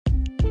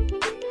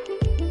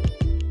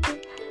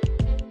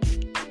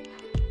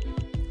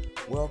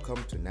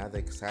welcome to another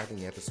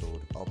exciting episode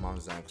of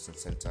Mount Zion Christian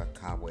Center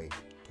Carway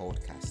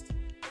podcast.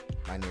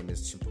 My name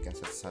is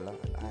Chimpukesa, Chisala,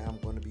 and I am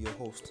going to be your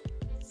host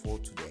for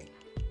today.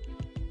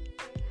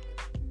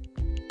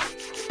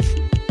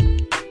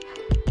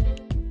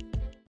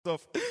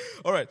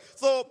 All right,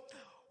 so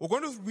we're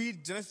going to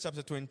read Genesis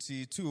chapter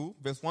 22,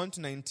 verse 1 to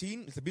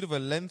 19. It's a bit of a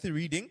lengthy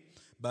reading,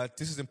 but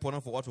this is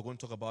important for what we're going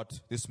to talk about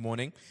this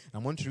morning. I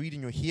want to read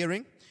in your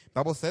hearing. The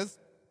Bible says,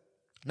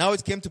 "Now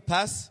it came to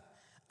pass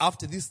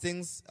after these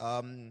things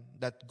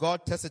that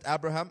God tested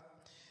Abraham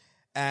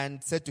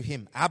and said to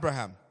him,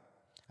 'Abraham.'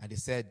 And he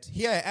said,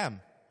 'Here I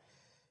am.'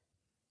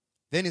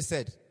 Then he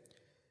said,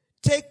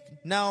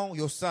 'Take now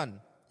your son,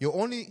 your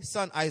only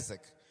son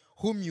Isaac,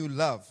 whom you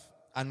love,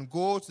 and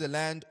go to the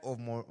land of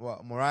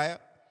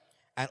Moriah,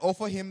 and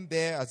offer him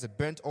there as a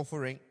burnt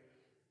offering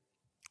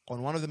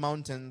on one of the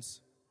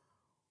mountains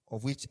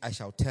of which I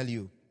shall tell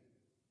you.'"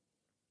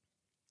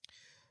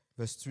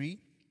 Verse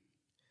 3.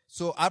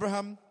 "So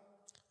Abraham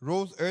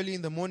rose early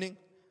in the morning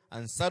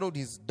and saddled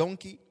his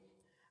donkey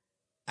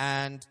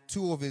and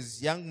two of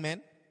his young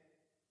men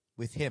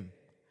with him.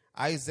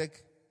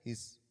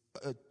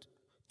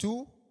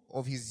 Two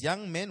of his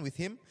young men with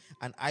him,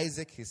 and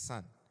Isaac his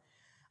son.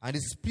 And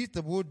he split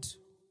the wood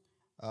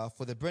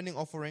for the burning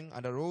offering,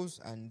 and arose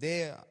and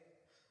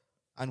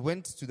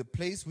went to the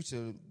place which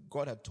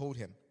God had told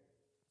him."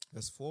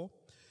 Verse 4.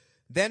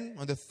 "Then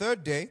on the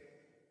third day,"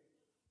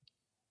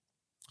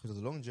 it was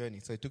a long journey,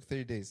 so it took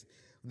 30 days.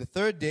 "On the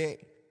third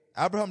day,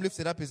 Abraham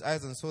lifted up his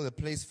eyes and saw the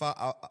place far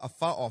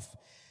off.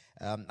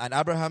 And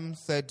Abraham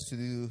said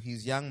to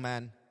his young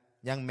men,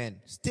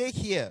 'Stay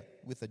here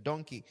with the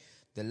donkey.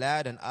 The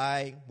lad and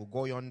I will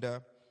go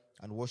yonder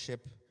and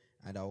worship,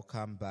 and I will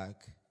come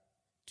back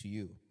to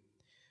you.'"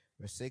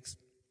 Verse 6.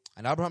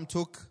 "And Abraham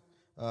took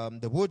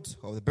the wood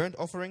of the burnt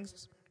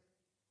offerings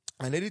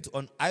and laid it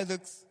on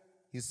Isaac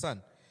his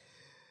son.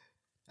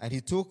 And he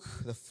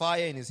took the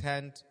fire in his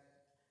hand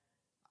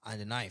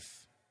and a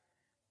knife.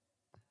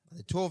 And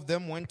the two of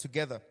them went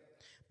together.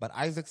 But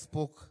Isaac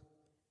spoke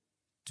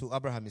to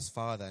Abraham his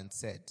father and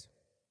said,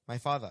 'My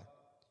father.'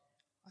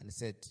 And he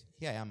said,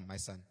 'Here I am, my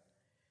son.'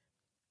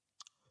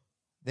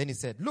 Then he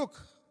said,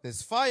 'Look,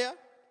 there's fire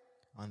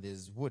and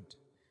there's wood,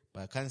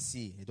 but I don't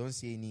see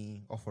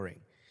any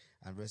offering.'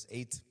 And verse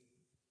 8,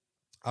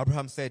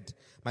 Abraham said,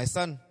 'My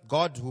son,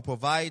 God will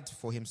provide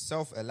for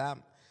himself a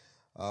lamb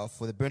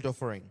for the burnt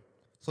offering.'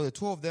 So the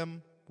two of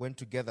them went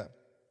together.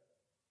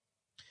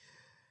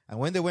 And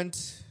when they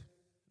went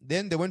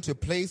to a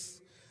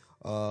place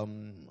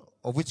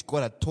of which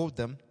God had told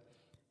them,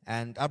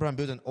 and Abraham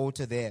built an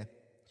altar there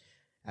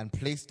and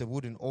placed the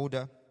wood in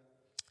order,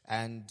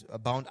 and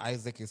bound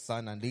Isaac his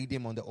son and laid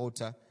him on the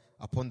altar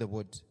upon the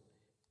wood.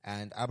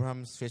 And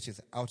Abraham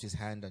stretched out his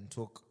hand and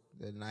took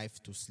the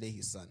knife to slay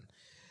his son.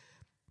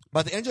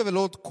 But the angel of the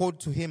Lord called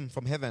to him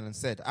from heaven and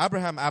said,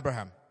 'Abraham,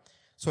 Abraham.'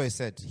 So he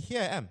said,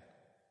 'Here I am.'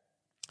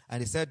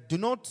 And he said, 'Do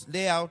not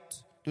lay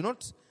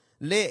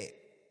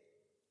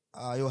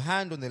your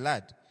hand on the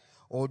lad,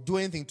 or do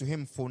anything to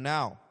him, for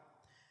now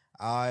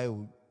I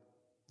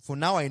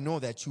know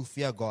that you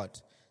fear God,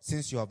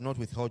 since you have not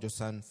withheld your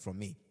son from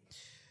me.'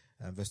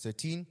 And verse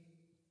 13,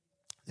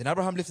 "Then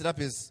Abraham lifted up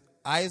his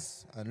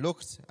eyes and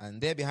looked, and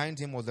there behind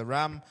him was a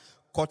ram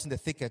caught in the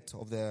thicket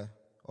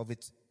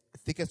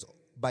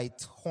by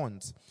its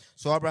horns.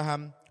 So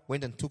Abraham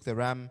went and took the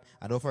ram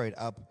and offered it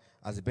up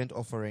as a burnt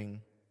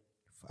offering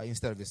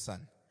instead of his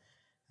son.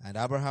 And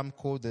Abraham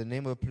called the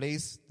name of the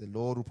place, 'The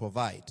Lord will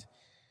provide,'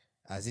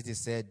 as it is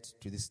said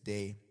to this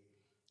day,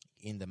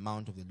 'In the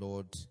mount of the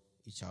Lord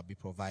it shall be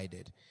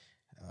provided.'"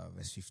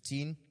 Verse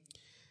 15,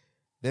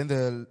 "Then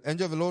the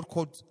angel of the Lord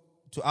called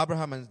to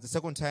Abraham the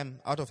second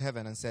time out of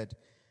heaven and said,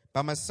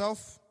 'By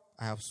myself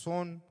I have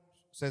sworn,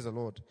 says the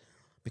Lord,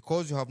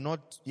 because you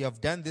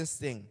have done this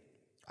thing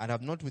and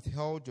have not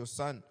withheld your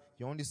son,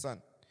 your only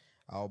son.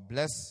 I will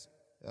bless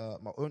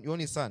your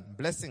only son.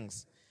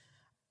 Blessings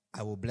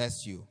I will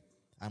bless you.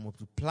 I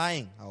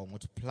will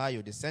multiply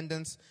your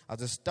descendants as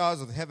the stars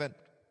of heaven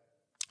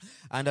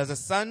and as the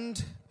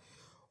sand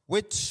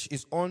which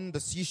is on the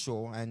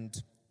seashore,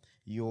 and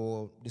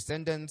your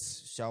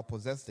descendants shall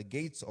possess the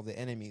gates of the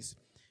enemies.'"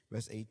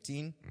 Verse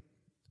 18,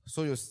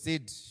 "So in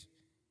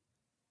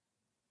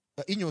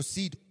your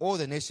seed all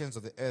the nations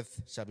of the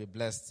earth shall be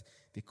blessed,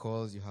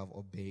 because you have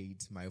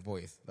obeyed my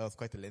voice." That was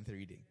quite a lengthy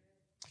reading.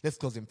 Let's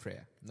close in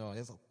prayer.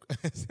 Let's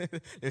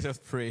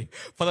just pray.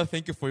 Father,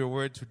 thank you for your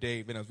word today.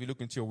 Even as we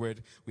look into your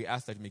word, we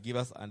ask that you may give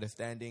us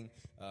understanding,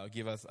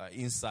 give us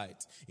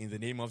insight in the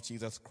name of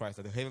Jesus Christ.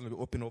 That the heavens will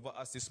be open over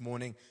us this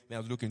morning. Then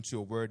as we look into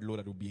your word, Lord,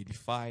 that will be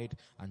edified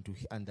and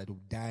that will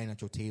dine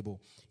at your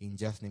table. In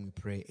Jesus' name we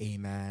pray.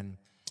 Amen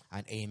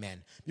and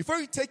amen. Before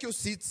you take your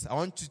seats, I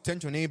want you to turn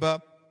to your neighbor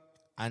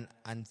and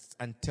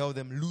tell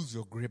them, "Lose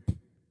your grip."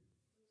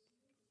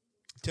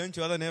 Turn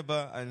to your other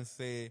neighbor and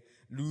say,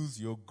 "Lose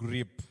your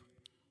grip."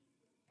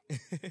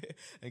 And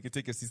you can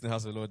take your seats in the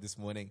house of the Lord this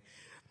morning.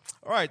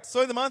 All right,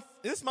 so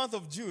this month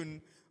of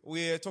June,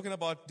 we're talking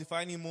about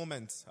defining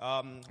moments.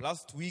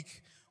 Last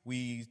week,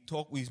 we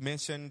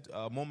mentioned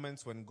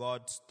moments when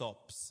God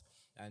stops,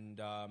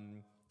 and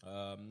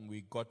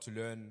we got to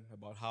learn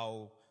about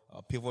how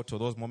pivotal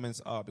those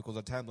moments are, because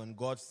at times when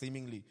God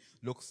seemingly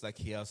looks like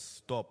he has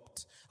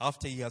stopped,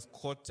 after you have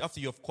caught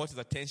his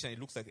attention, it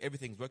looks like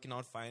everything's working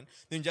out fine,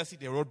 then you just see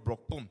the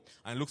roadblock, boom,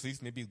 and it looks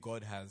like maybe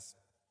God has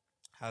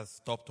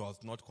stopped or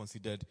has not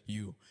considered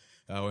you.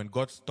 When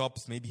God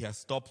stops, maybe he has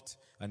stopped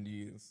and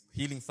he's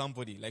healing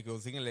somebody. Like he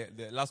was healing,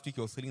 last week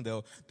he was healing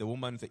the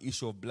woman with the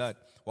issue of blood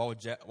while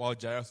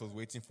Jairus was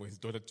waiting for his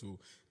daughter to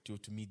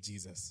meet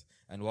Jesus.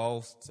 And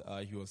whilst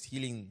he was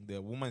healing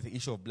the woman with the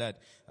issue of blood,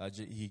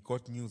 he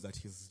got news that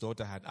his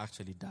daughter had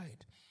actually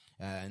died.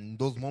 And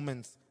those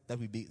moments that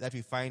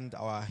we find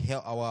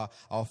our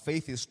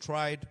faith is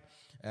tried,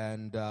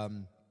 and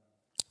the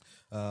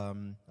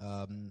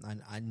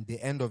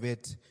end of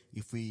it,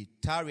 if we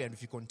tarry and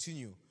if we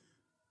continue,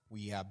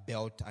 we are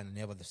built and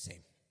never the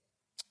same.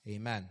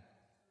 Amen.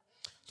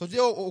 So today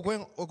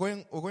we're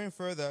going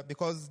further,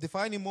 because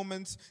defining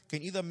moments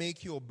can either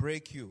make you or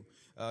break you,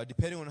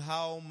 depending on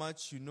how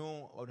much you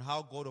know on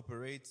how God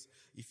operates.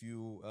 If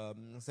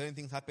certain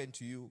things happen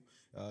to you,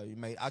 you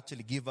might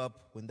actually give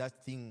up when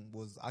that thing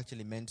was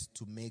actually meant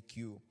to make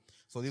you.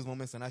 So these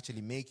moments can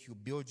actually make you,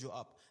 build you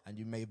up, and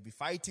you may be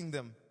fighting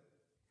them,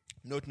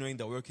 not knowing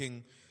they're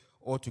working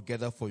all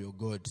together for your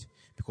good,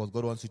 because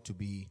God wants you to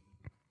be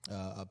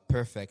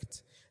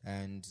perfect,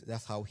 and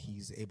that's how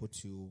he's able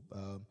to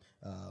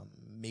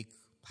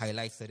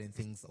highlight certain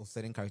things or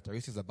certain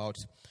characteristics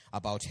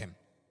about him.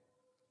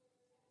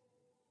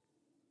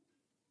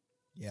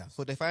 Yeah,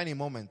 so defining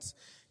moments.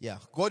 Yeah,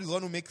 God is the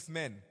one who makes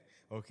men.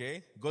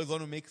 Okay, God is the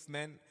one who makes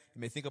men.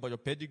 You may think about your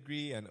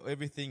pedigree and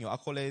everything, your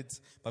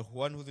accolades, but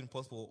one who's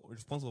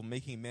responsible for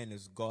making men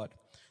is God.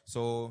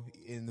 So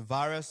in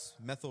various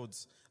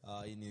methods,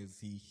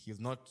 he's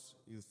not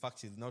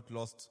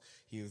lost.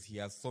 He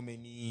has so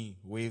many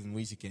ways in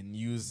which he can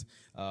use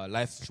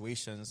life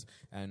situations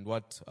and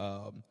where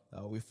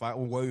we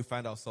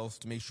find ourselves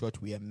to make sure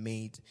that we are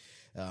made.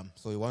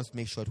 So he wants to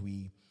make sure that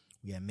we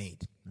are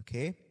made.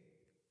 Okay?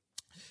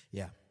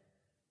 Yeah.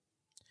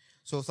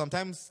 So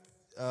sometimes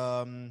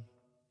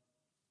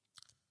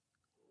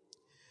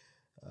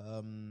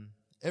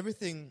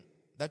everything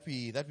that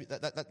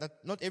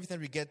not everything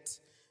we get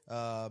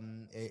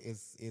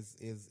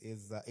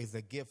is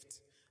a gift.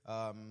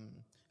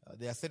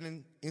 There are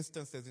certain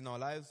instances in our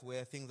lives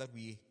where things that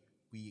we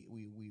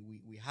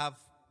have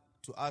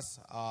to us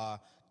are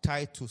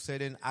tied to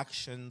certain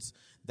actions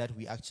that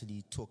we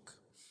actually took.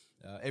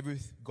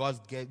 God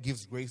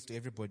gives grace to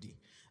everybody,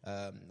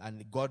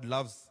 and God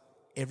loves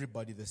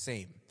everybody the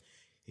same.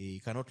 He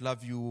cannot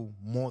love you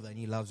more than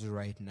he loves you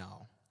right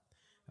now.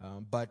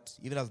 But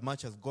even as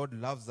much as God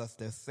loves us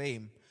the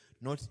same,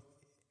 not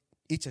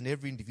each and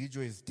every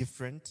individual is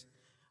different.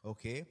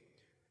 Okay,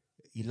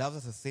 he loves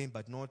us the same,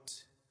 but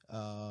not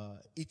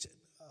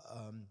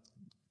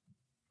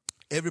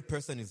every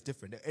person is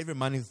different. Every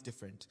man is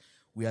different.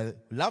 We are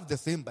loved the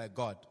same by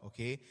God.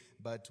 Okay,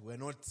 but we're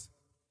not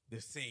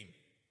the same.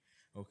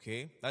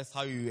 Okay, that's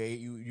how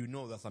you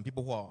know that some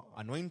people who are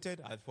anointed,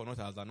 other people are not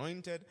as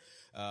anointed,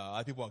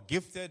 other people are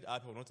gifted, other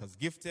people are not as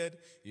gifted.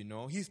 You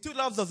know, he still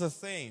loves us the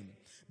same,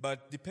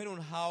 but depending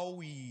on how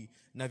we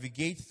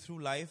navigate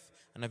through life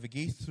and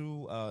navigate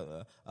through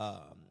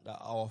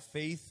our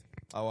faith,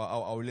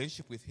 our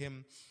relationship with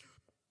him,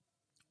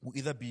 will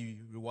either be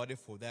rewarded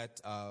for that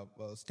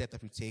step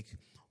that we take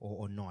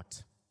or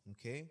not.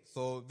 Okay,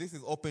 so this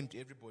is open to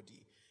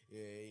everybody.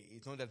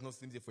 It's not that not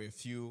simply for a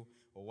few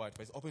or what,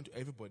 but it's open to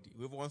everybody.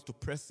 Whoever wants to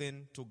press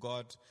in to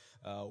God,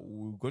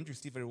 we're going to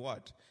receive a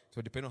reward.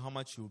 So depending on how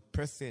much you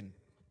press in,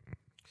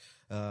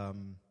 so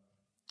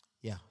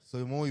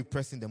the more you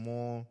press in, the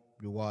more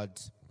reward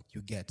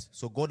you get.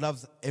 So God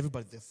loves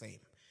everybody the same.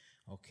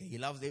 Okay, he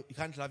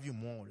can't love you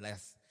more or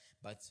less,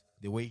 but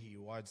the way he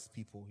rewards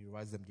people, he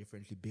rewards them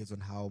differently based on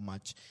how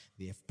much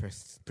they have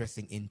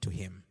pressing into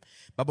him.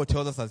 Bible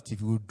tells us that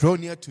if you draw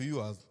near to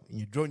you,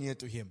 you draw near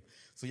to him.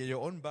 So you're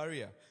your own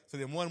barrier. So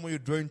the more and more you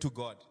draw into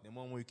God, the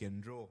more and more you can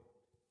draw.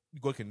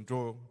 God can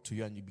draw to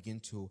you, and you begin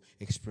to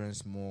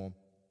experience more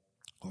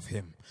of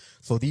him.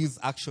 So these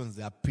actions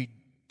are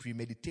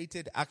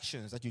premeditated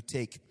actions that you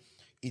take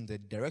in the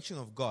direction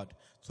of God,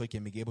 so you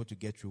can be able to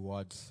get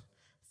rewards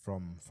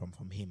from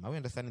him. Are we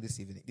understanding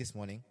this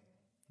morning?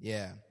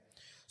 Yeah.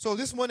 So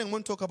this morning I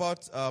want to talk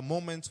about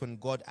moments when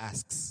God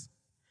asks.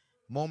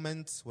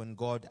 Moments when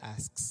God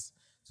asks.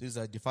 So these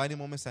are defining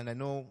moments, and I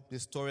know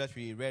this story that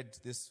we read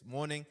this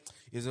morning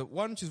is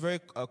one which is very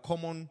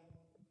common,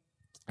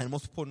 and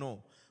most people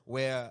know,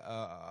 where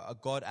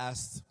God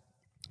asked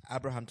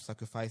Abraham to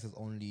sacrifice his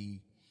only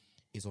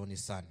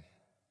son.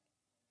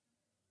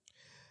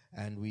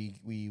 And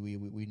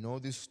we know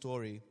this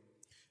story.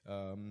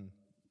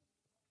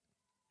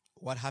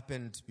 What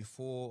happened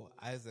before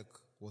Isaac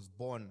was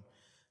born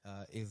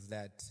is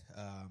that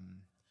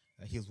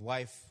his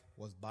wife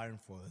was barren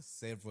for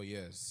several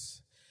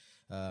years.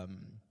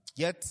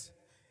 Yet,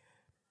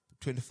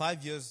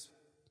 25 years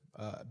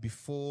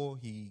before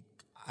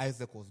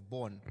Isaac was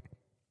born,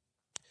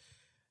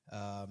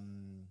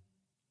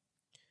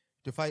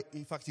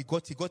 In fact, he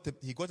got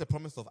the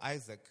promise of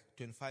Isaac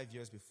 25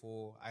 years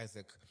before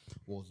Isaac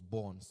was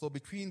born. So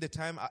between the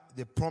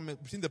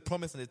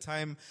promise and the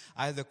time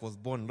Isaac was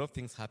born, a lot of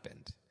things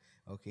happened.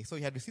 Okay, so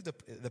he had received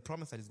the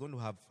promise that he's going to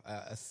have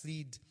a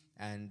seed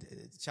and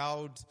a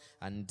child,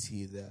 and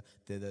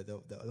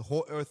the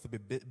whole earth will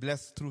be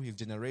blessed through his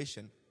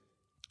generation.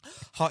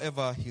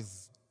 However,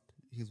 his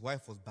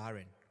wife was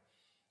barren.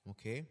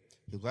 Okay,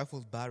 his wife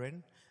was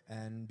barren.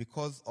 And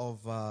because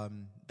of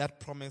that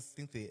promise,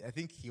 I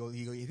think he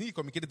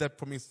communicated that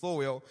promise so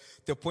well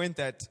to the point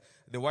that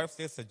the wife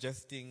started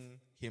suggesting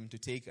him to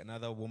take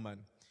another woman.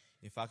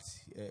 In fact,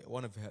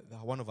 one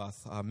of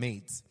our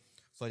maids,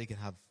 so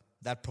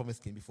that promise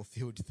can be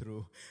fulfilled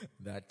through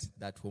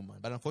that woman.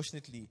 But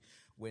unfortunately,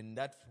 when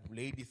that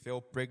lady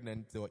fell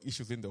pregnant, there were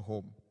issues in the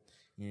home.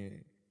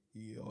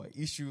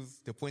 Issues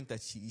to the point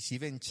that she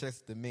even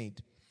chased the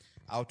maid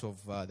out of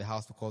the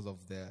house because of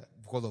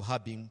her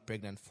being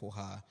pregnant for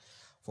her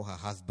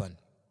husband.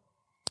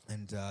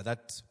 And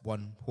that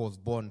one who was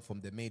born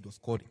from the maid was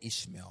called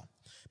Ishmael.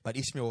 But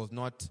Ishmael was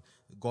not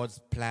God's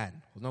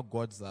plan, was not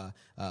God's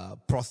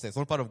process,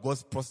 not part of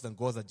God's process and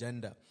God's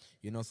agenda.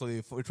 So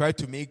they tried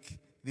to make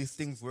these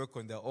things work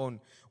on their own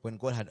when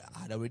God had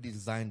already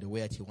designed the way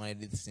that He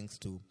wanted these things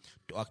to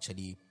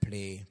actually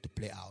play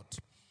out.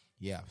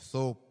 Yeah.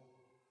 So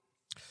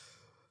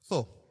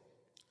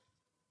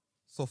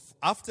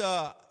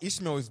after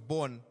Ishmael is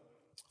born,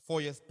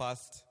 4 years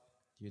passed,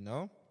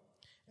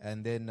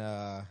 and then,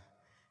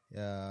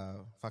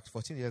 in fact,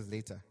 14 years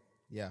later,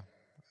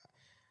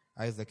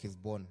 Isaac is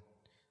born.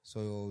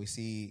 So we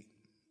see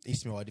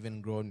Ishmael had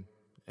even grown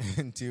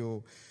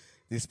until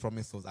this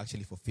promise was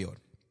actually fulfilled.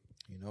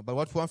 But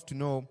what we have to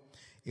know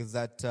is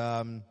that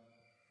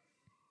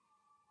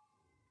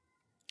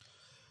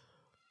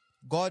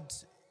God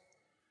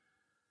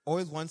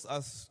always wants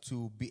us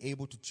to be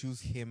able to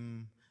choose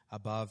Him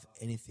above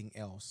anything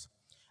else.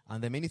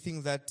 And there are many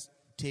things that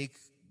take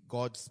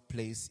God's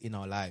place in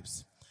our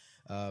lives.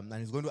 And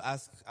He's going to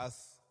ask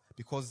us,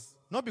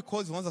 not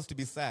because He wants us to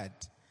be sad,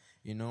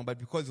 but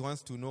because He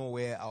wants to know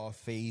where our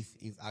faith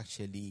is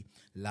actually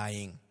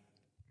lying.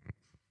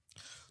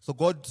 So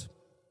God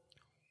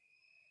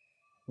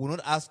will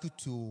not ask you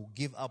to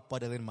give up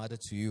what doesn't matter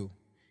to you.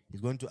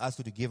 He's going to ask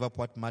you to give up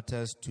what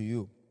matters to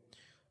you.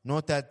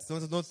 Not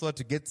so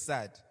to get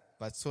sad,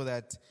 but so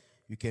that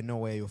you can know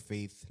where your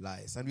faith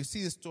lies. And we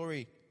see the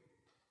story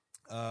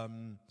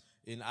in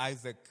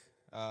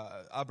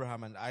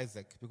Abraham and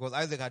Isaac, because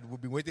Isaac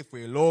had been waiting for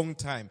a long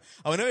time.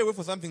 And whenever you wait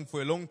for something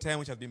for a long time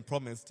which has been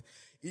promised,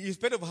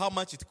 irrespective of how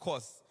much it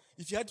costs,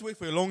 if you had to wait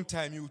for a long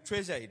time, you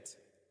treasure it.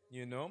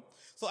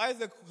 So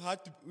Isaac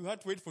had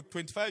to wait for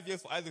 25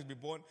 years for Isaac to be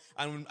born.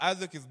 And when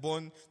Isaac is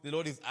born, the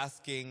Lord is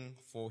asking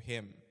for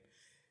him.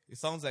 It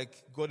sounds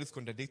like God is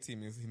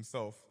contradicting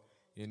himself.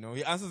 He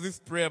answers this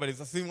prayer, but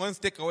he wants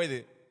to take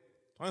away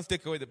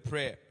the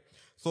prayer.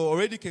 So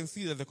already you can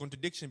see there's a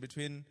contradiction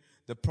between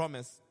the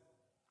promise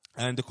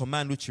and the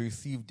command which he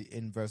received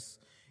in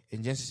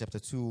Genesis chapter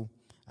 2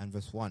 and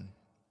verse 1.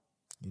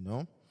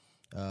 In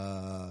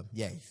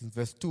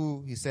verse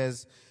 2 he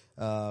says,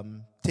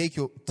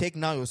 take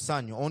now your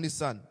son, your only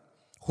son,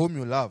 whom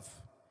you love,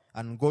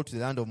 and go to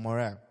the land of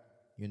Moriah.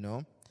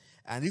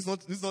 And this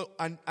is not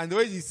and the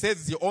way he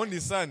says your only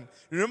son,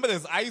 remember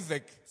there's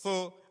Isaac.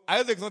 So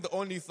Isaac is not the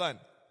only son.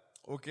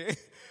 Okay?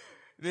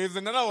 There's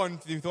another one,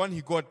 the one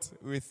he got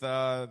with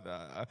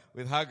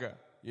Hagar,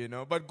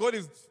 But God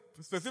is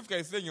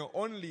specifically saying your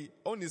only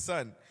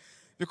son.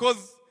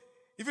 Because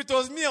if it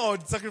was me, I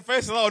would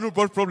sacrifice someone who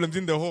brought problems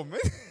in the home.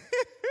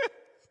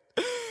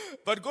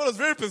 But God was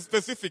very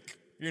specific,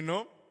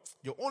 Your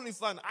only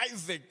son,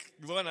 Isaac,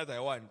 is the one that I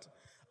want.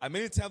 And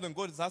many times when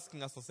God is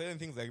asking us for certain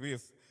things like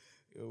this,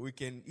 we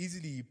can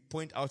easily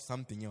point out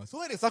something else. So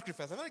what is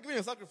sacrifice? I'm not giving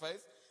you a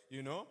sacrifice,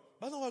 But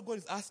that's not what God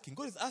is asking.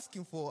 God is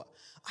asking for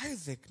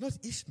Isaac, not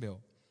Ishmael.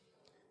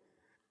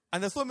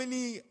 And there's so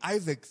many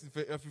Isaacs,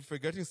 if you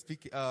forget to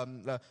speak,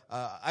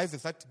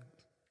 Isaacs that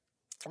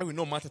will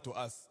not matter to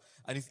us.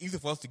 And it's easy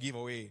for us to give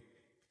away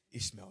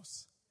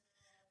Ishmaels.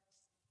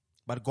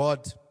 But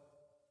God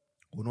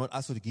will not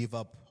ask you to give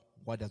up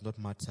what does not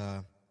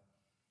matter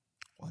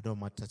or don't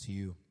matter to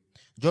you.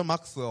 John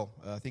Maxwell,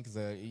 I think, is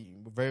a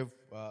very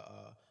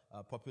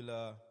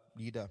popular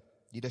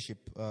leadership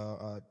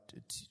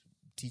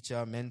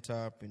teacher,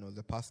 mentor,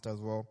 the pastor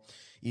as well.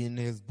 In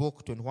his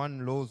book,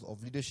 21 Laws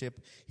of Leadership,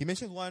 he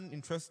mentions one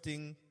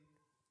interesting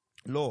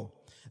law.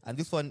 And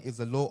this one is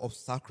the law of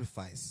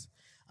sacrifice.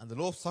 And the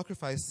law of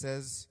sacrifice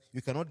says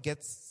you cannot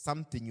get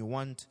something you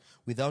want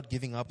without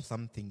giving up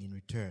something in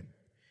return.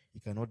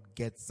 You cannot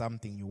get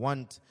something you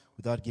want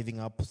without giving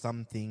up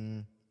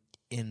something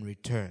in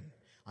return.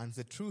 And it's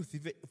the truth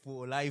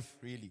for life,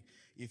 really.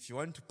 If you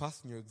want to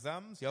pass in your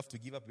exams, you have to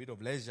give up a bit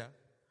of leisure.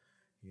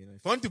 If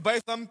you want to buy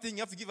something,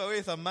 you have to give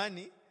away some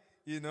money.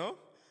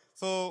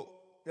 So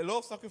the law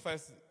of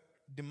sacrifice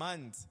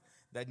demands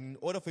that in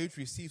order for you to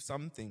receive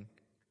something,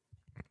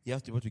 you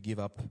have to be able to give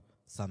up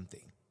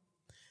something.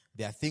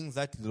 There are things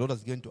that the Lord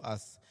has given to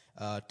us,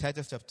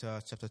 Titus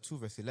chapter 2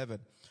 verse 11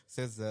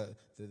 says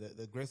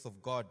the grace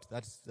of God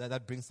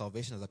that brings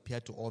salvation has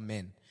appeared to all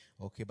men.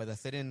 Okay, but there are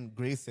certain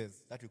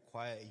graces that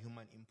require a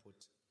human input.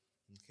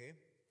 Okay,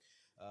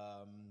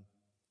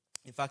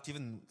 in fact,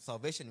 even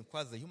salvation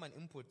requires a human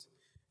input,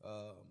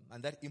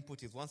 and that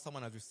input is once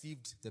someone has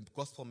received the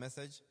gospel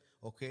message.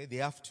 Okay, they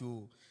have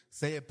to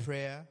say a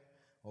prayer.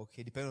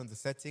 Okay, depending on the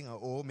setting,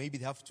 or maybe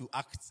they have to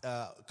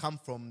come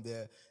from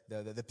the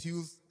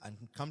pews and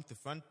come to the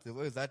front.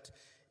 There is that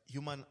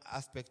human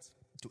aspect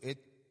to it,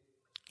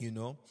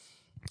 and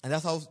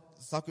that's how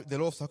the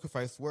law of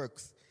sacrifice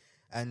works.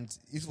 And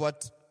it's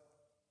what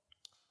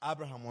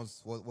Abraham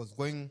was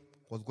going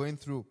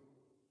through.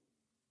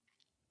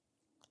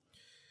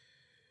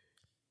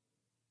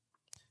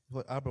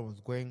 What Abraham was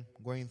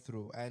going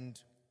through,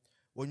 and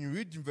when you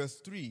read in verse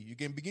 3, you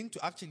can begin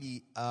to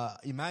actually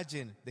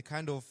imagine the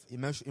kind of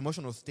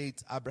emotional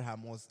state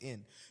Abraham was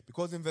in.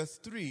 Because in verse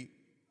 3,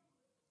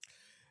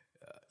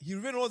 he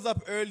rose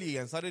up early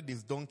and started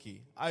his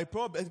donkey. He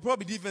probably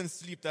didn't even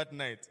sleep that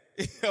night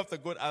after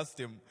God asked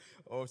him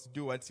to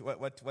do what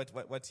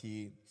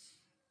he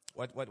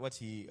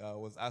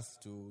was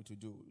asked to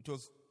do. It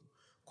was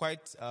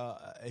quite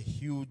a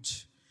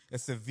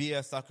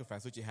severe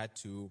sacrifice which he had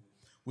to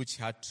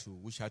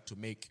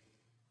make.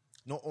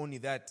 Not only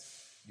that,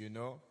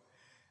 even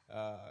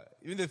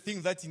the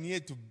things that he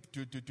needed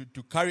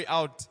to carry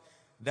out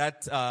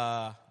that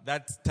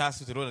task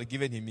that the Lord had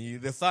given him,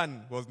 the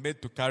son was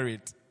made to carry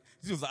it.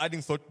 This was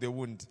adding salt to the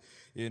wound,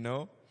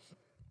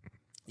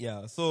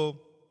 Yeah,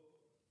 so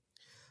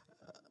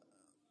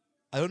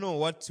I don't know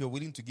what you're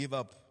willing to give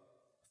up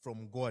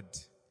from God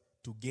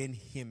to gain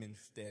Him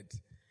instead.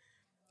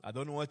 I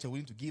don't know what you're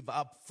willing to give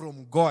up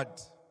from God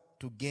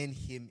to gain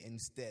Him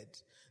instead.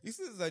 This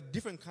is a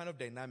different kind of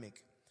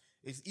dynamic.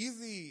 It's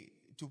easy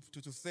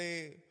to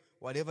say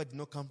whatever did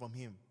not come from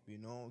Him,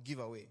 give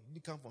away. It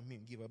didn't come from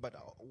Him, give away.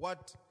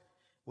 But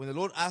when the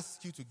Lord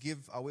asks you to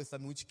give away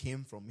something which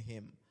came from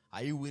Him,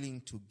 are you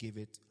willing to give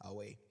it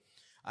away?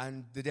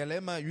 And the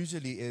dilemma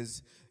usually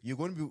is we're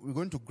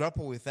going to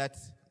grapple with that.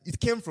 It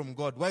came from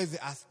God. Why is He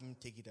asking me to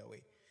take it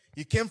away?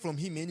 It came from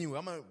Him anyway.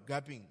 I'm not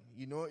grabbing,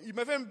 You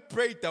might even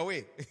pray it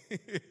away.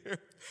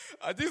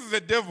 This is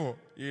the devil,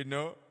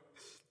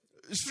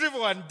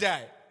 Shrivel and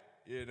die,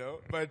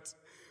 But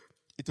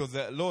it was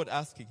the Lord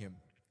asking him.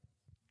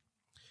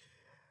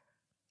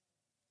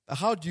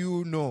 How do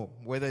you know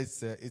whether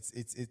it's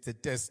a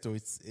test or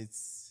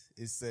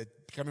it's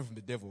coming from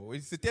the devil?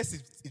 It's a test.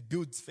 It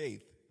builds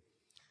faith.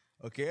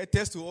 Okay, a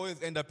test will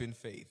always end up in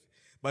faith,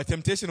 but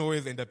temptation will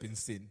always end up in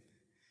sin.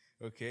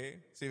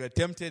 Okay, so if you're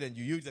tempted and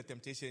you use the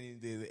temptation,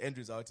 the end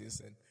result is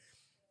sin.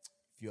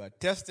 If you are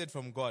tested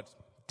from God,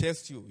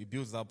 test you. It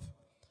builds up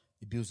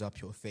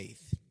your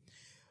faith.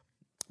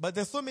 But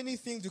there's so many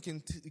things you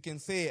can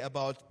say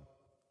about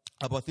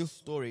this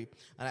story,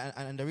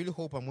 and I really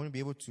hope I'm going to be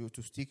able to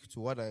stick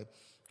to what I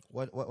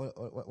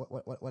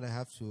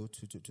have to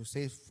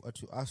say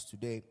to us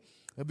today.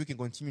 Maybe we can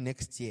continue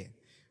next year,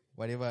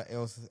 whatever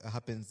else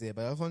happens there.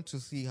 But I want to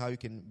see how you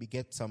can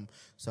get some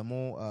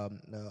more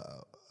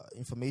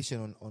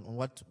information on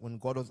what when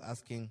God was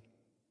asking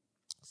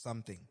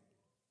something.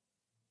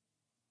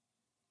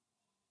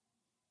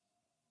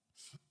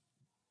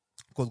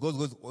 Because God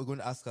was going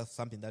to ask us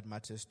something that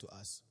matters to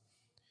us.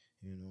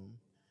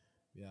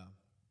 Yeah.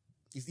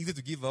 It's easy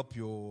to give up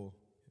your,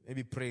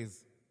 maybe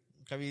praise.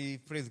 Can we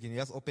praise? Can you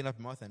just open up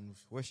your mouth and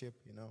worship,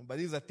 But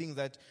these are things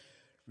that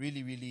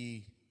really,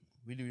 really,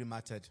 really, really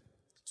mattered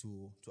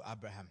to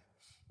Abraham.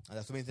 And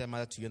there's so many things that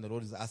matter to you, and the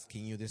Lord is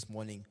asking you this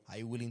morning, are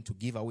you willing to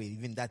give away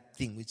even that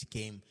thing which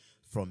came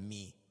from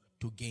me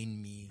to gain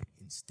me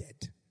instead?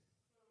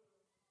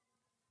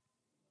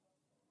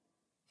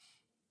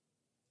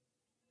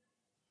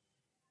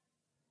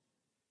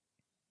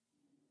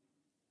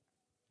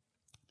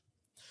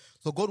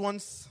 So God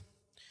wants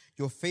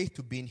your faith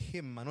to be in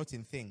Him and not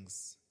in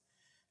things.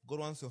 God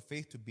wants your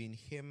faith to be in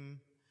Him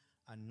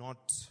and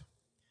not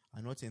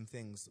in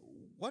things.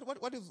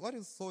 What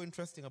is so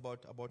interesting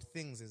about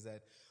things is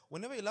that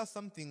whenever you love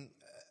something,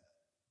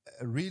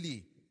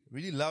 really,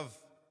 really love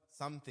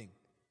something,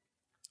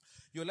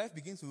 your life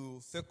begins to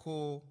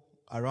circle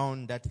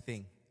around that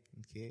thing.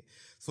 Okay,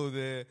 so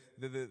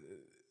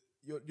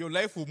your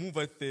life will move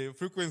at the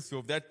frequency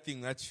of that thing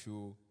that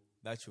you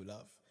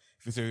love.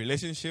 If it's a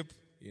relationship,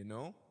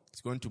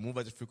 it's going to move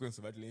at the frequency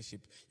of that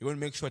relationship. You're going to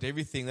make sure that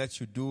everything that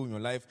you do in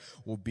your life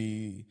will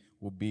be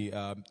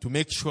to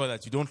make sure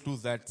that you don't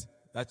lose that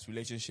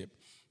relationship.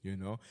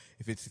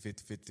 If it's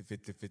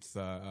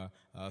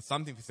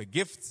something, if it's a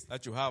gift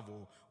that you have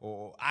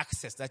or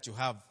access that you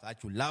have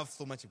that you love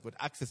so much, you've got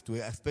access to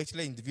it,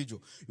 especially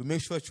individual. You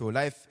make sure that your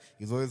life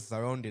is always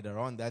surrounded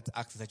around that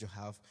access that you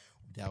have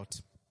without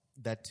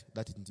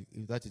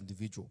that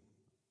individual.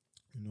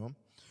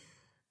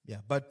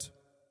 Yeah, but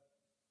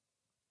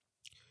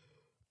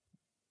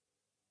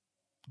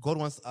God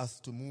wants us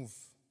to move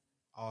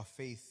our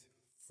faith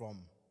from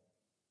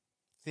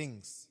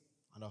things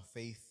and our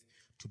faith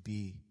to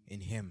be in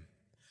Him.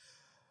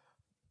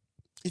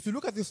 If you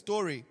look at this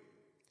story,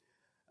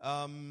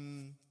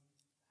 I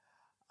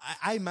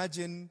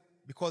imagine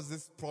because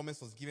this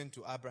promise was given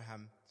to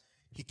Abraham,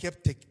 he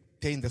kept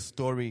telling the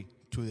story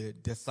to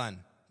the son,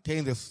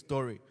 telling the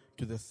story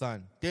to the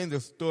son, telling the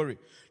story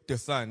to the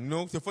son.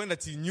 To the point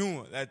that he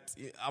knew that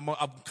I'm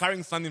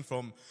carrying something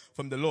from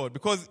the Lord.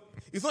 Because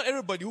it's not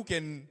everybody who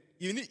can,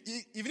 even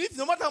if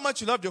no matter how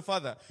much you loved your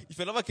father, if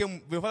your father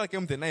came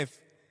with a knife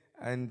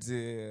and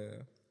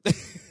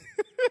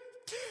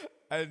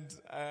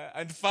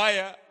and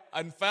fire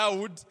and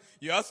firewood,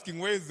 you're asking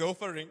where is the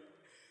offering?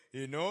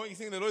 You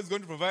think the Lord is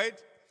going to provide?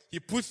 He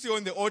puts you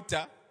on the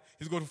altar.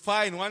 He's got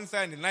fire in one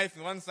side and a knife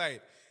in one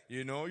side.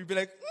 You'll be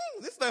like,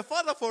 this is my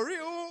father for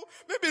real.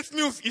 Maybe it's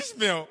me who's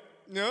Ishmael.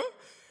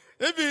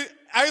 Maybe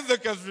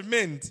Isaac has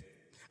remained.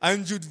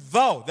 And you'd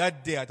vow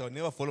that day that I'll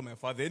never follow my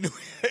father anywhere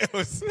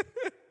else.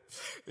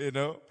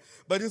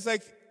 But it's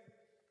like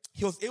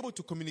he was able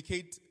to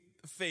communicate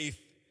faith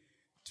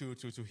to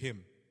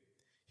him.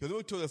 He was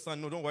able to tell the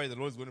son, no, don't worry, the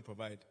Lord is going to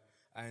provide.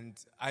 And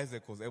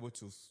Isaac was able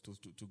to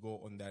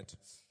go on that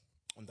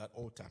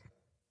altar.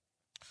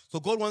 So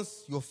God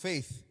wants your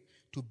faith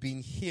to be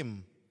in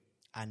him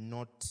and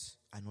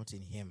not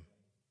in him.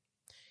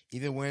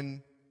 Even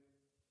when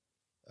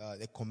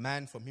the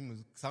command from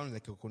him sounds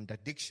like a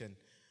contradiction.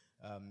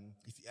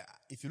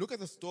 If you look at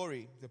the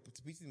story,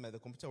 the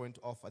computer went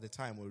off at the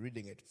time we were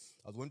reading it.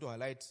 I was going to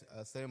highlight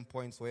certain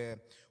points where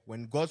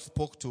when God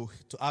spoke to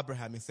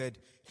Abraham, he said,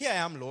 "Here I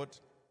am, Lord."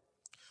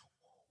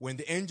 When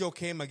the angel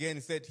came again,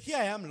 he said, "Here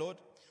I am, Lord."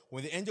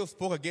 When the angel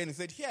spoke again, he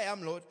said, "Here I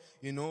am, Lord."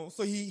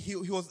 So he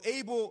was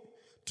able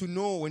to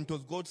know when it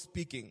was God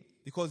speaking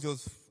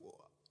because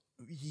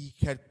he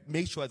had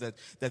made sure that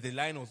the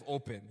line was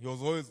open. He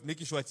was always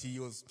making sure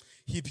that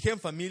he became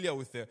familiar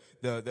with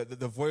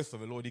the voice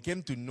of the Lord. He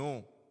came to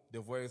know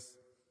the voice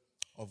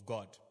of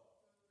God.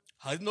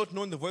 Had he not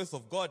known the voice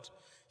of God,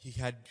 he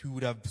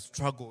would have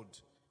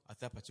struggled at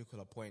that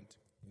particular point.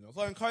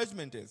 So our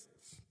encouragement is,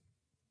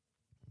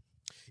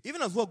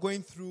 even as we're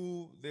going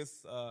through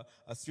this a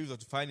series of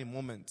defining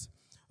moments,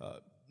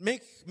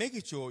 make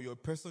it your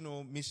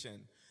personal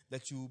mission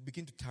that you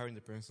begin to tarry in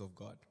the presence of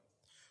God.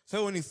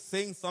 So when he's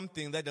saying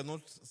something that does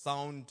not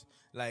sound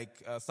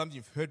like something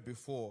you've heard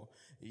before,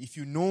 if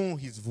you know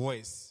his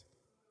voice,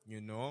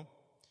 you know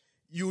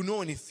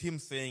when it's him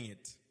saying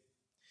it.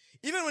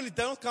 Even when it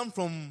doesn't come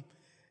from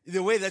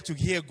the way that you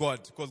hear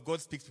God, because God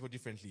speaks to people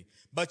differently,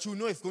 but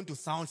it's going to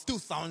still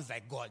sounds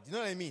like God. You know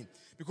what I mean?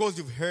 Because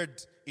you've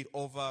heard it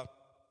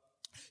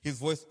his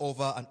voice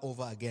over and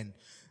over again.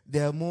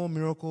 There are more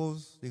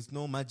miracles. There's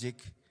no magic.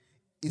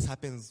 It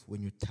happens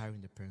when you tarry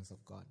in the presence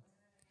of God.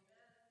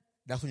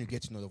 That's when you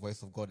get to know the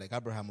voice of God, like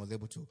Abraham was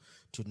able to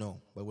know.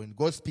 But when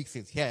God speaks,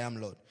 it's, "Here I am,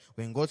 Lord."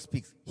 When God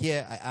speaks,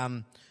 "Here I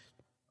am,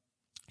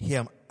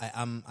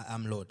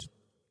 Lord."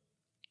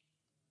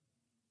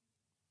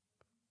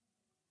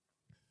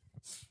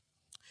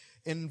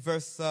 In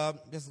verse,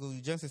 let's go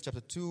to Genesis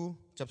chapter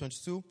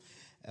 22,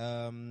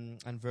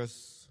 and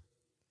verse.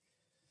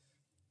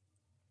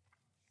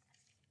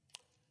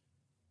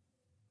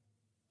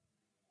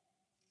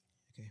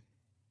 Okay.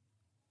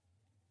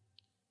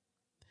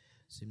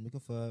 So I'm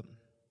looking for.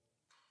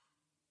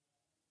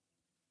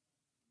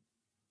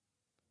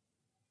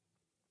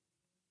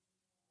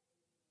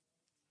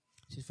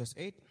 See verse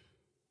 8.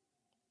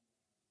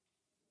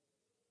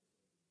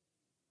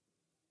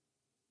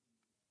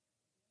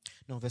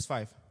 No, verse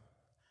 5.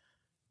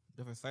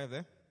 The verse 5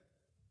 there?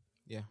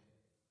 Yeah.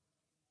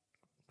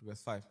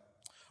 Verse 5.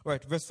 All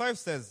right, verse 5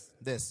 says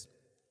this.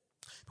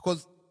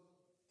 Because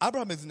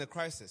Abraham is in a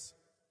crisis.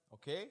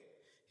 Okay?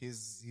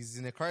 He's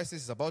in a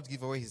crisis. He's about to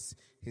give away his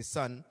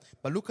son.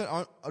 But look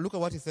at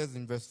what he says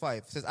in verse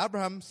 5. It says,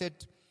 Abraham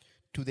said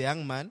to the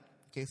young man,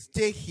 "Okay,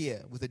 stay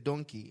here with the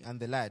donkey and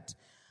the lad.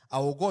 I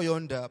will go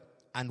yonder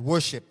and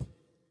worship,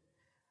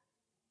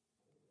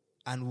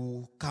 and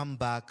will come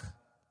back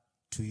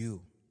to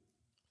you."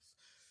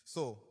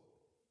 So,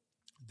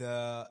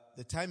 the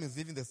time is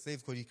leaving the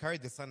slaves, because he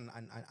carried the son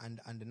and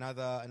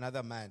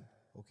another man.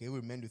 Okay, who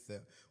remained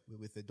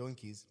with the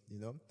donkeys,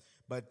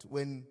 But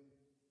when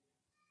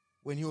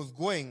he was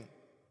going,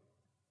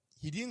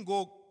 he didn't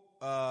go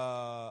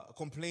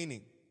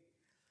complaining,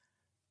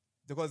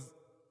 because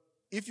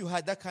if you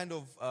had that kind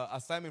of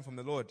assignment from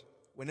the Lord,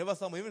 whenever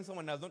even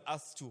someone has not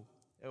asked you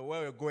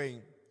where we're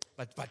going,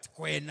 but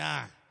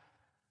kwena,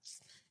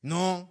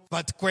 no,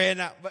 but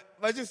kwena,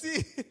 but you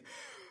see,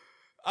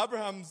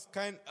 Abraham's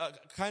kind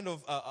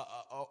of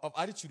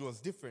attitude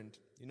was different.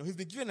 He's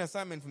been given an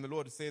assignment from the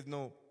Lord. He says,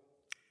 "No,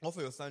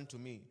 offer your son to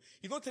me."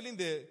 He's not telling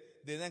because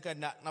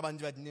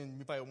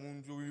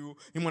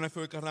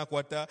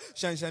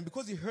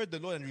he heard the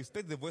Lord and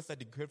respect the voice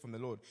that he heard from the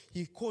Lord.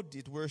 He called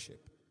it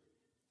worship.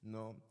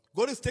 No,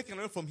 God is taking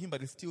away from him, but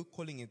he's still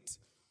calling it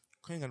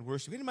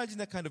worship. Can you imagine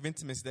that kind of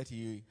intimacy that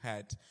he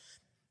had?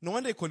 No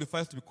wonder he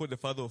qualifies to be called the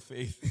father of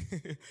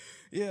faith.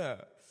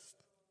 Yeah.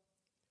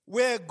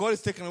 Where God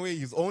is taking away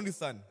his only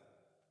son,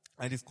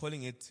 and he's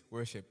calling it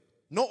worship.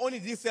 Not only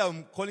did he say,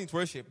 "I'm calling it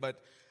worship,"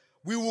 but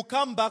we will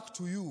come back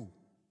to you.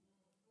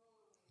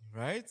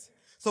 Right?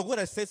 So God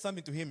has said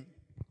something to him.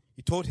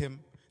 He told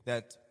him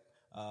that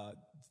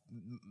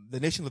the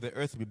nations of the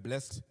earth will be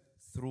blessed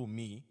through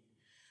me.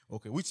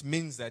 Okay, which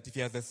means that if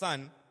he has a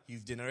son,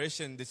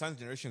 the son's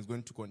generation is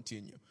going to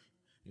continue.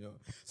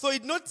 So he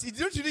did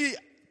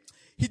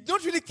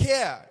not really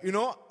care,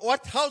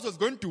 what house was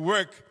going to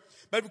work.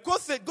 But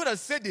because God had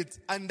said it,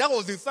 and that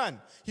was his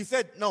son, he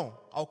said, no,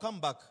 I'll come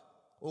back.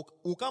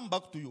 We'll come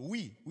back to you.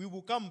 We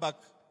will come back.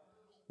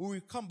 We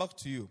will come back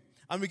to you.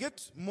 And we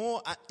get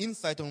more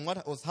insight on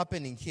what was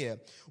happening here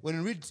when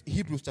we read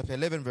Hebrews chapter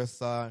 11, verse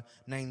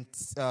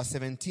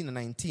 17 and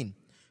 19.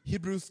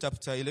 Hebrews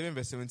chapter 11,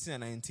 verse 17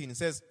 and 19. It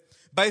says,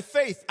 by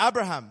faith,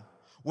 Abraham,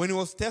 when he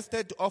was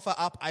tested to offer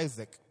up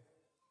Isaac,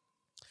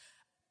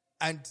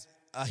 and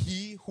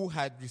he who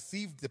had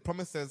received the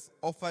promises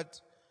offered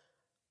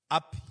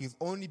up his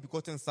only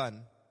begotten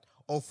son,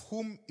 of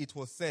whom it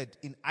was said,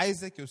 in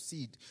Isaac your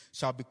seed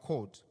shall be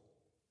called,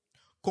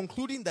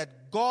 concluding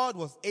that God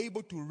was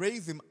able to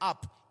raise him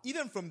up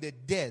even from the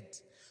dead,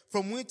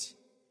 from which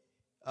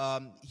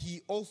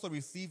he also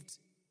received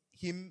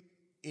him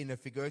in a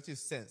figurative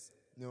sense.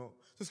 So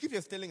Scripture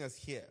is telling us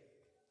here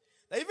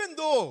that even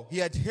though he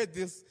had heard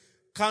this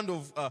kind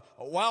of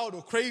wild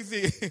or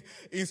crazy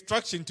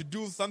instruction to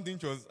do something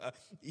which was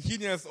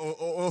heinous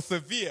or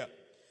severe,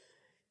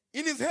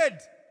 in his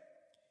head,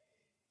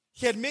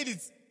 he had made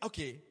it,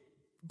 okay,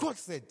 God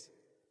said,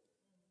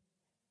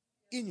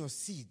 in your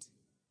seed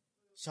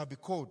shall be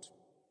called,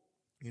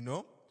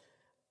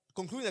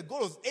 concluding that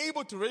God was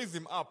able to raise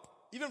him up,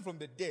 even from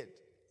the dead.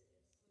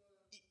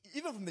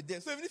 Even from the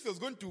dead. So even if he was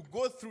going to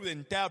go through the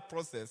entire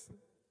process,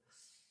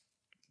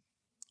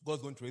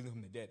 God's going to raise him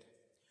from the dead.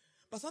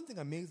 But something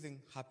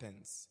amazing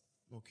happens,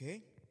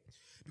 okay?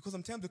 Because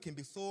sometimes we can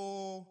be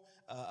so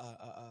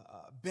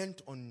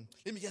bent on,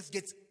 let me just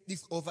get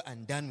this over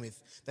and done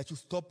with, that you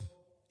stop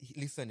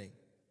listening,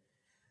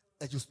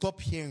 that you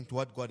stop hearing to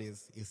what God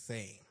is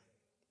saying.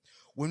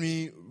 When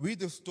we read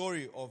the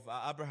story of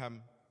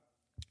Abraham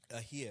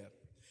here,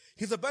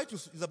 he's about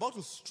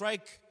to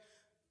strike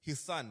his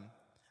son,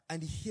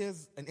 and he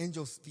hears an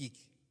angel speak,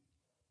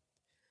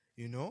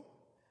 and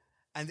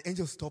the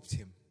angel stopped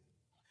him.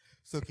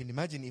 So you can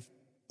imagine if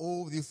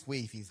all this way,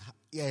 if his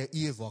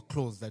ears were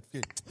closed, that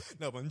he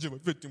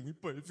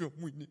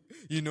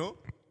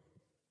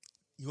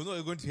was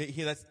not going to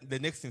hear that the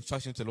next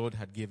instructions the Lord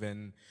had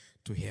given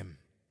to him.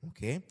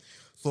 Okay,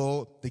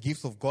 so the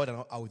gifts of God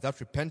are without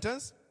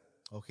repentance.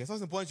 Okay, so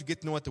it's important you get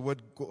to know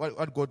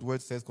what God's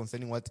word says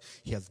concerning what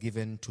He has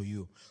given to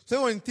you.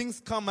 So when things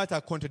come that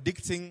are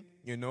contradicting,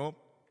 your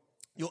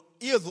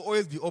ears will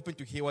always be open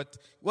to hear what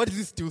is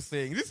this still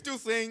saying? Is this still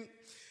saying,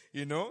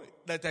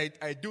 that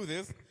I do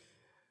this?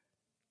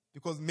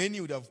 Because many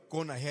would have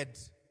gone ahead.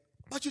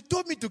 But you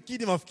told me to kill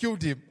him, I've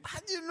killed him.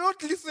 And you're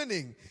not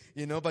listening.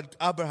 But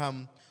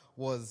Abraham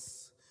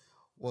was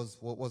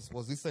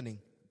listening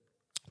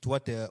to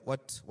what the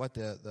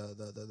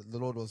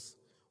Lord was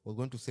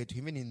going to say to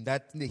him, even in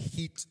the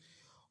heat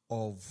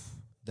of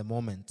the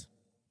moment.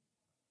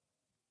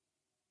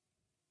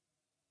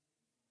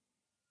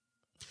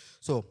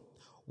 So,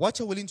 what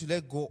you're willing to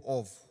let go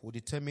of will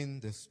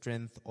determine the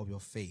strength of your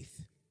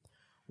faith.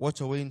 What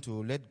you're willing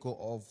to let go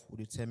of will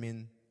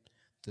determine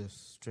the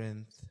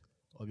strength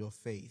of your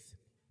faith.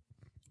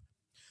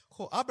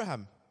 So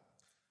Abraham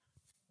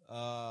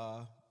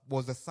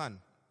was the son,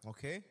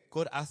 okay?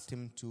 God asked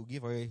him to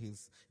give away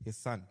his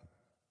son.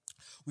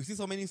 We see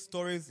so many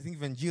stories. I think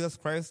even Jesus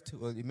Christ,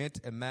 he met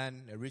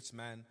a rich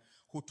man,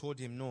 who told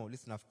him, no,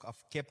 listen,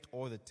 I've kept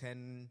all the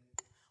 10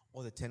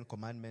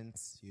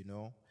 commandments,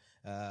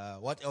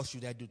 what else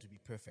should I do to be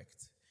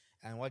perfect?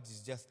 And what did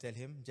Jesus tell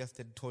him? Just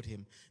told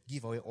him,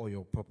 give away all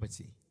your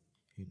property,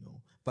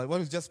 But what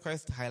was just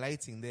Christ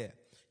highlighting there?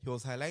 He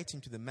was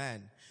highlighting to the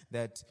man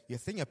that you're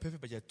saying you're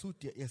perfect, but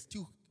you're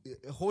still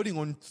holding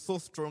on so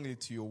strongly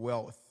to your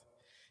wealth,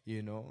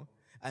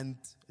 And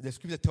the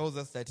scripture tells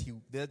us that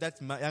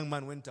that young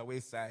man went away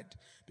sad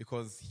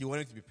because he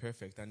wanted to be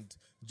perfect, and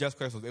Jesus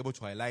Christ was able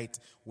to highlight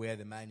where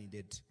the man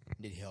needed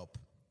help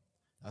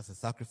as a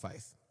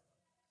sacrifice.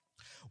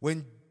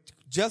 When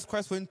Jesus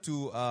Christ went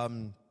to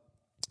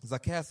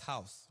Zacchaeus'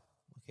 house,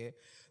 okay,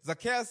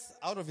 Zacchaeus,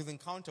 out of his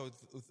encounter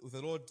with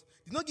the Lord,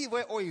 did not give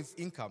away all his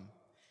income,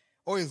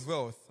 all his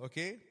wealth,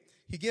 okay?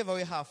 He gave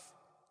away half,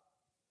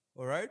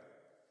 all right?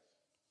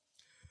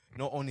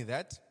 Not only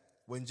that,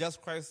 when Jesus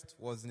Christ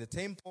was in the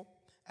temple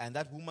and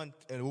a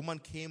woman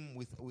came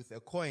with a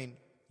coin,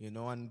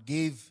 and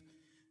gave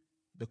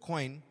the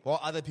coin, while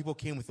other people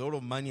came with a lot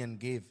of money and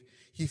gave,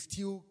 he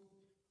still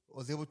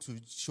was able to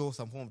show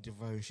some form of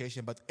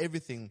differentiation, but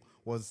everything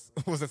was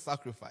a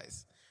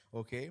sacrifice.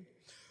 Okay?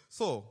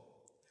 So,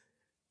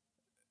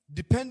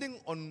 depending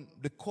on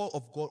the call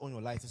of God on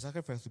your life, the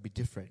sacrifice will be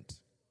different.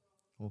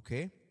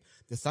 Okay?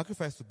 The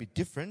sacrifice will be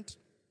different,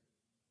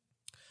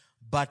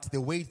 but the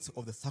weight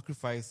of the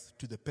sacrifice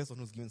to the person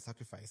who's giving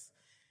sacrifice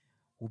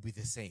will be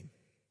the same.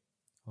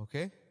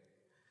 Okay?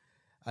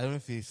 I don't know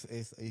if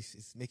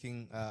it's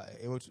making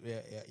able to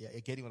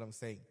getting what I'm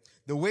saying.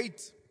 The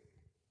weight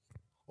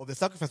of the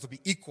sacrifice will be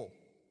equal.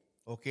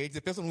 Okay, it's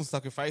the person who's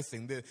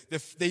sacrificing.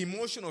 The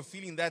emotion of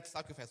feeling that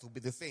sacrifice will be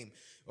the same.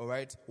 All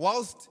right,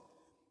 whilst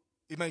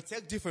it might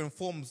take different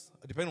forms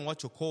depending on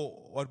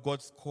what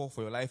God's call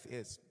for your life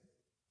is.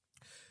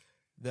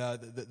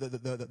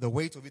 The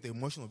weight of it, the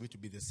emotion of it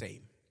will be the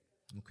same.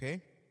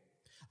 Okay,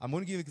 I'm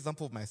going to give you an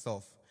example of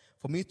myself.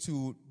 For me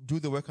to do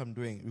the work I'm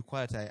doing,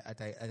 required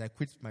I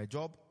quit my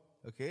job.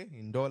 Okay,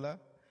 in dollar.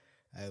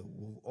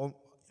 In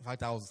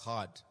fact, that was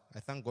hard. I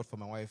thank God for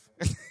my wife.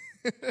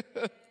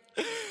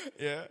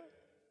 Yeah.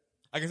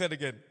 I can say it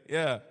again.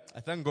 Yeah.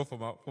 I thank God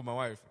for my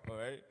wife. All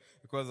right.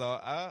 Because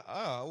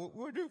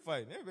we're doing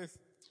fine.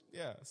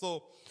 Yeah.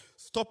 So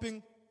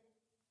stopping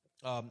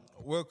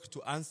work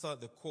to answer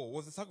the call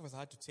was a sacrifice I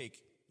had to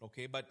take.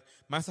 Okay. But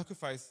my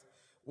sacrifice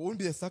won't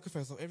be the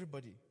sacrifice of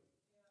everybody.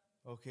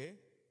 Okay.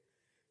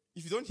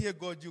 If you don't hear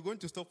God, you're going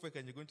to stop work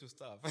and you're going to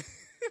starve.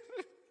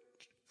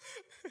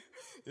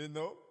 You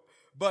know?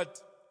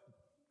 But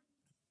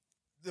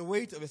the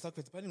weight of a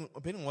sacrifice,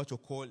 depending on what your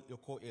call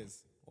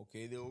is,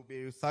 okay, there will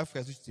be a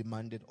sacrifice which is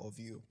demanded of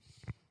you.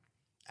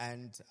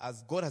 And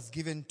as God has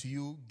given to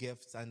you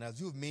gifts, and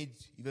as you've made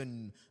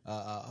even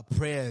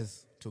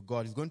prayers to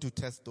God, He's going to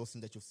test those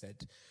things that you've said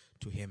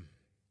to Him.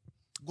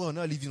 God will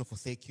not leave you or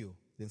forsake you.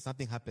 Then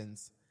something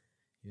happens,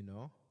 you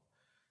know.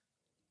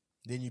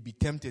 Then you'll be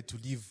tempted to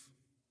leave,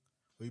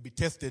 or you'll be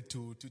tested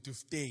to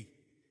stay,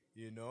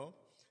 you know.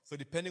 So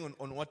depending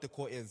on what the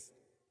call is.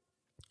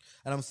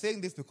 And I'm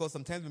saying this because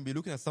sometimes when we're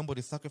looking at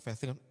somebody's sacrifice,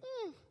 thinking,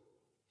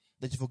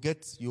 that you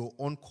forget your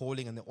own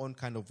calling and the own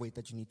kind of weight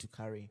that you need to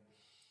carry.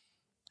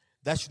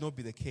 That should not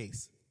be the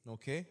case,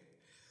 okay?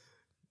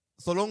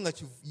 So long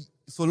that you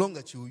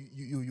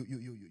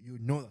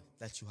know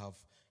that you have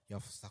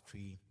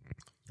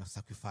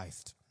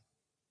sacrificed.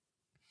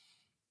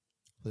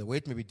 So the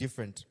weight may be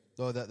different,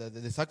 though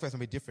the sacrifice may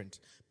be different,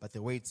 but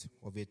the weight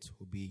of it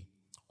will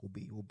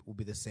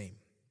be the same.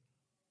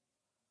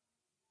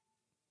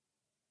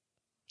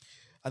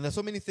 And there's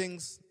so many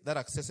things that are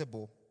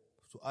accessible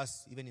to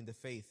us, even in the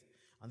faith.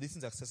 And these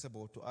things are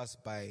accessible to us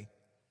by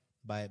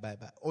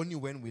only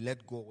when we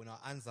let go, when our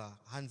hands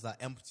are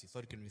empty, so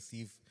we can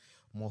receive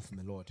more from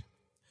the Lord.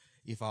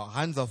 If our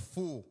hands are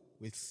full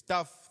with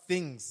stuff,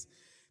 things,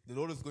 the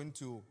Lord is going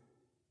to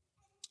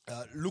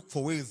look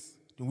for ways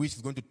in which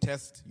He's going to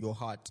test your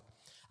heart.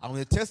 And when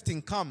the testing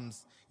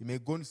comes,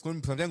 it's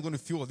sometimes going to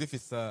feel as if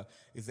it's the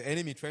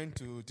enemy trying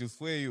to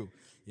sway you.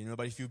 You know,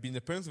 but if you've been in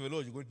the presence of the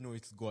Lord, you're going to know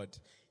it's God.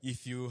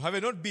 If you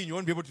haven't not been, you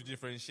won't be able to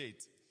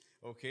differentiate.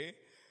 Okay?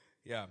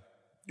 Yeah.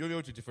 You'll be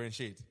able to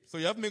differentiate. So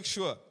you have to make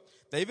sure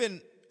that even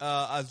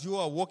as you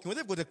are walking, whether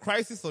you've got a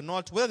crisis or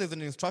not, whether there's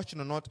an instruction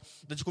or not,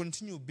 that you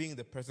continue being in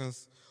the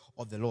presence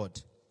of the Lord.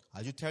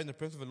 As you tarry in the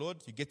presence of the Lord,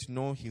 you get to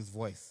know His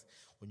voice.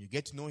 When you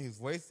get to know His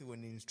voice,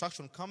 when the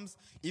instruction comes,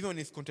 even when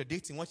it's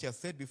contradicting what you have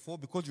said before,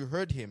 because you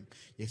heard Him,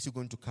 you're still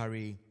going to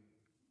carry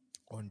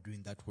on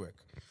doing that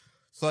work.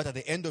 So that at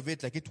the end of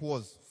it, like it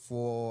was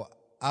for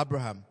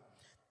Abraham,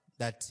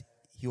 that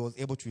he was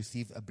able to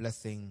receive a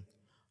blessing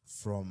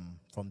from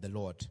the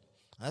Lord.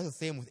 And that's the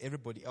same with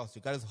everybody else,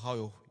 regardless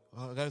of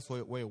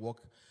where you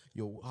walk,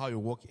 how your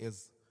walk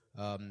is,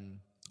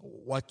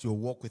 what your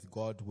walk with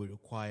God will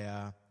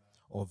require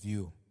of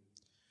you.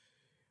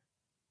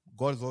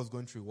 God is always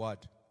going to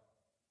reward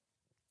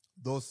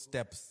those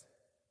steps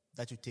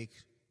that you take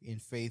in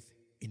faith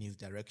in His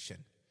direction.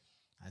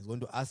 And He's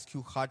going to ask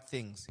you hard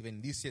things. Even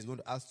this year, He's going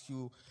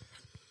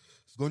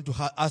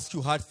to ask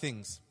you hard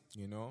things,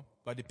 you know.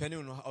 But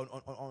depending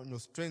on your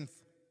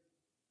strength,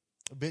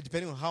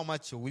 depending on how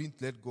much you're willing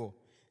to let go,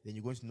 then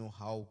you're going to know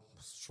how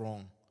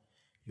strong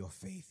your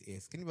faith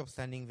is. Can you be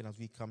upstanding even as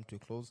we come to a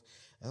close?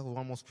 I have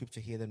one more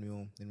scripture here,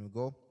 then we'll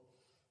go.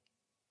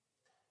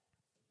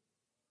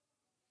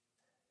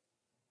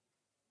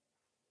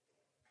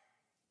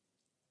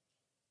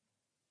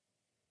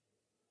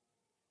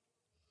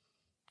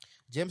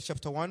 James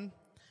chapter 1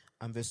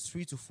 and verse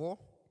 3 to 4.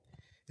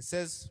 It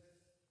says,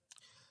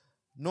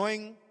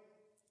 knowing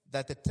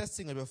that the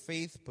testing of your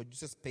faith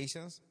produces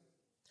patience,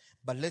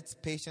 but let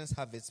patience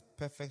have its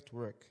perfect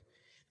work,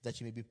 that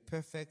you may be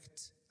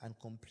perfect and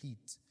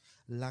complete,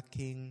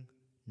 lacking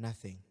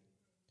nothing.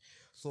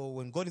 So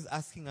when God is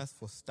asking us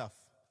for stuff,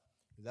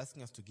 He's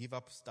asking us to give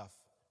up stuff,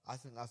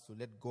 asking us to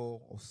let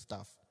go of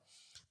stuff.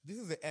 This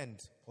is the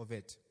end of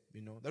it,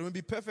 you know, that we'll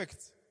be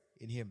perfect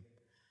in Him,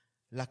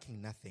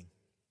 lacking nothing.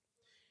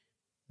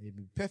 We'll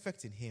be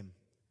perfect in Him,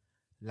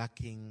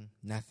 lacking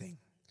nothing.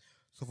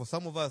 So for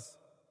some of us,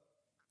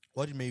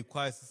 what it may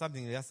require is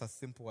something just as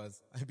simple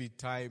as maybe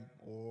time,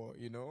 or,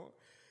 you know,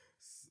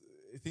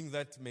 things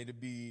that may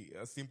be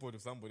simple to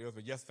somebody else,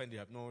 but just find you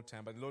have no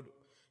time. But the Lord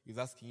is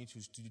asking you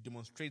to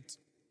demonstrate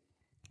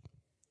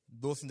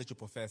those things that you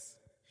profess.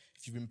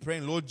 If you've been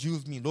praying, Lord,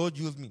 use me, Lord,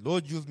 use me,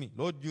 Lord, use me,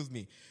 Lord, use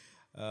me.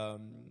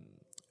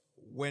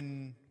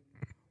 When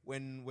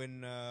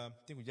I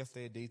think we just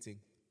started dating,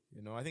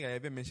 you know, I think I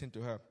even mentioned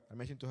to her,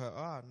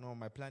 no,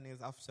 my plan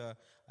is after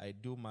I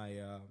do my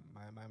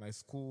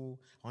school,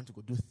 I want to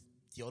go do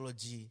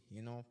theology,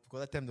 because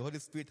that time the Holy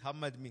Spirit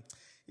hammered me.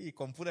 He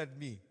comforted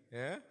me.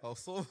 Yeah? I was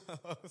so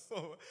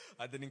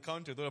at an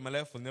encounter, though my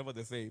life was never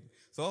the same.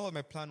 So all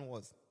my plan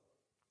was,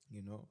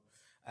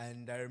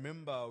 And I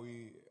remember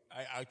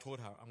I told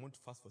her, I'm going to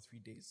fast for 3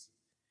 days.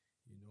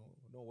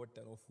 No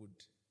water, no food.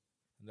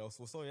 And I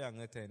was so young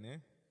that time, eh?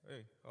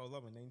 Hey, I was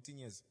 19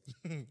 years.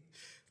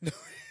 no,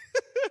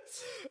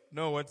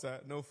 no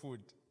water, no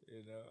food.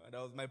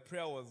 And my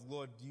prayer was,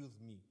 Lord, use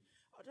me.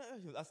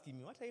 He was asking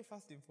me, what are you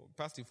fasting for?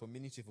 Fasting for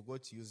ministry, for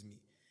God to use me.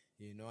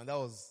 And that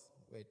was,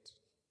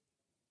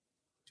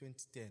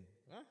 2010.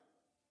 Huh?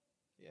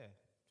 Yeah,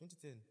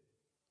 2010.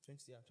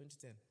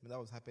 2010. When that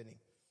was happening,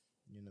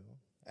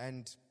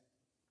 And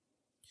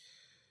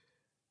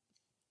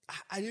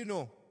I didn't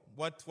know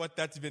what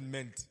that even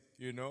meant,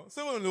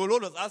 So when the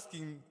Lord was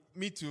asking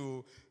me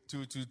to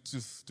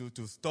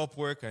stop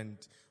work and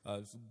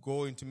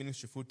go into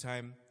ministry full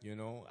time,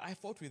 I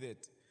fought with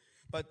it.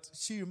 But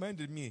she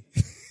reminded me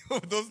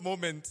of those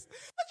moments.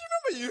 But you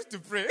remember you used to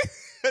pray.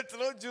 It's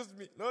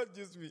not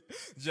just me.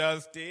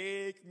 Just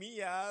take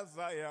me as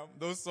I am.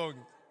 Those songs,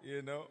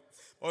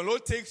 Or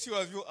Lord takes you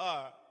as you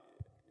are,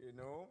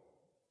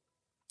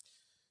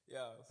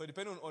 Yeah, so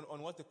depending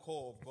on what the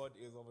call of God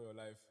is over your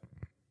life,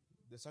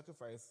 the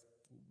sacrifice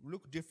will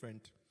look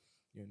different,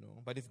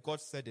 But if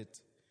God said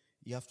it,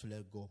 you have to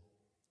let go.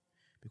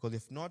 Because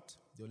if not,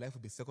 your life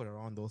will be circled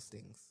around those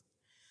things.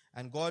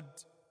 And God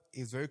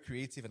is very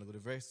creative and got a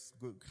very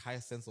good, high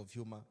sense of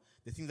humor.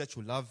 The things that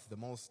you love the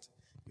most,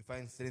 you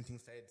find certain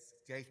things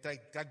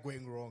that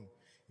going wrong,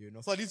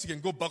 So at least you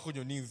can go back on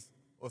your knees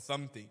or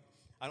something.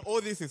 And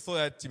all this is so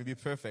that you may be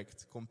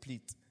perfect,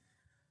 complete,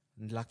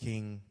 and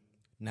lacking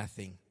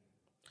nothing.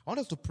 I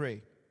want us to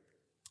pray.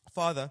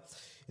 Father,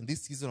 in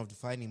this season of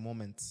defining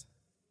moments,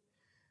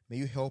 may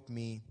you help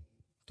me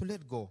to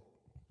let go.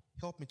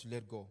 Help me to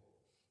let go.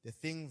 The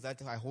things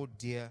that I hold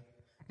dear,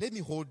 let me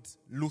hold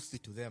loosely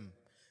to them.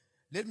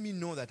 Let me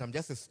know that I'm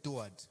just a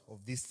steward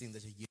of these things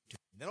that you give to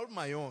me. They're not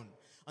my own.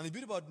 And the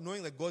beauty about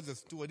knowing that God's a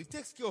steward, He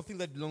takes care of things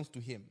that belongs to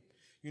Him.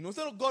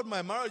 So God,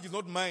 my marriage is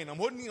not mine. I'm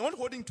not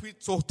holding to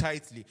it so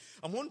tightly.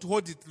 I'm going to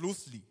hold it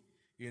loosely.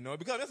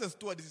 Because I'm just a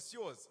steward, it's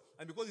yours.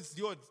 And because it's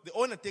yours, the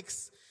owner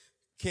takes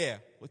care,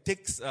 or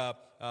takes,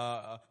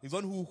 is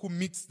one who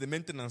meets the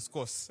maintenance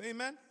costs.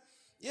 Amen?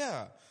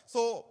 Yeah.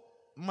 So,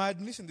 my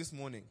admission this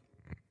morning,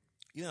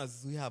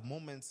 as we have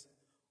moments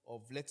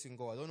of letting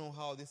go, I don't know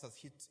how this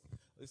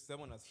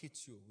sermon has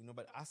hit you,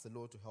 but ask the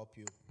Lord to help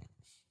you.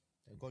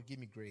 God, give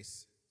me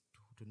grace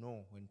to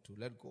know when to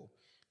let go.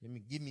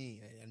 Give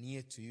me an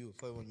ear to you,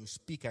 so when you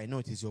speak, I know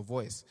it is your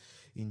voice.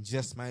 In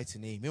just mighty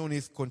name. Even when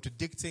it's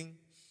contradicting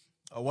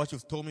what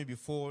you've told me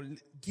before,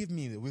 give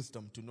me the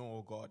wisdom to know,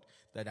 oh God,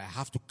 that I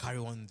have to carry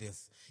on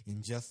this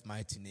in just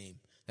mighty name.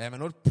 That I may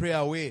not pray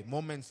away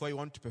moments where you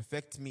want to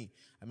perfect me.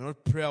 I may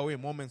not pray away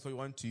moments where you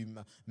want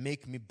to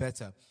make me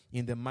better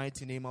in the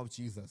mighty name of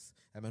Jesus.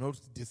 I may not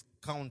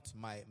discount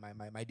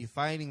my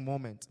defining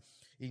moment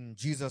in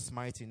Jesus'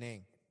 mighty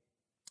name.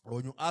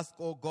 When you ask,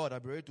 oh God, I'll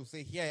be ready to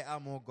say, here I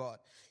am, oh God.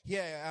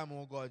 Here I am,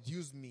 oh God.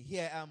 Use me.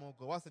 Here I am, oh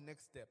God. What's the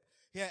next step?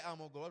 Here I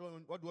am, oh God.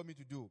 What do you want me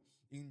to do?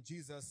 In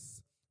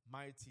Jesus'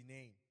 mighty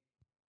name.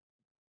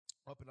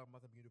 Open up,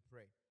 mouth and begin to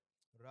pray.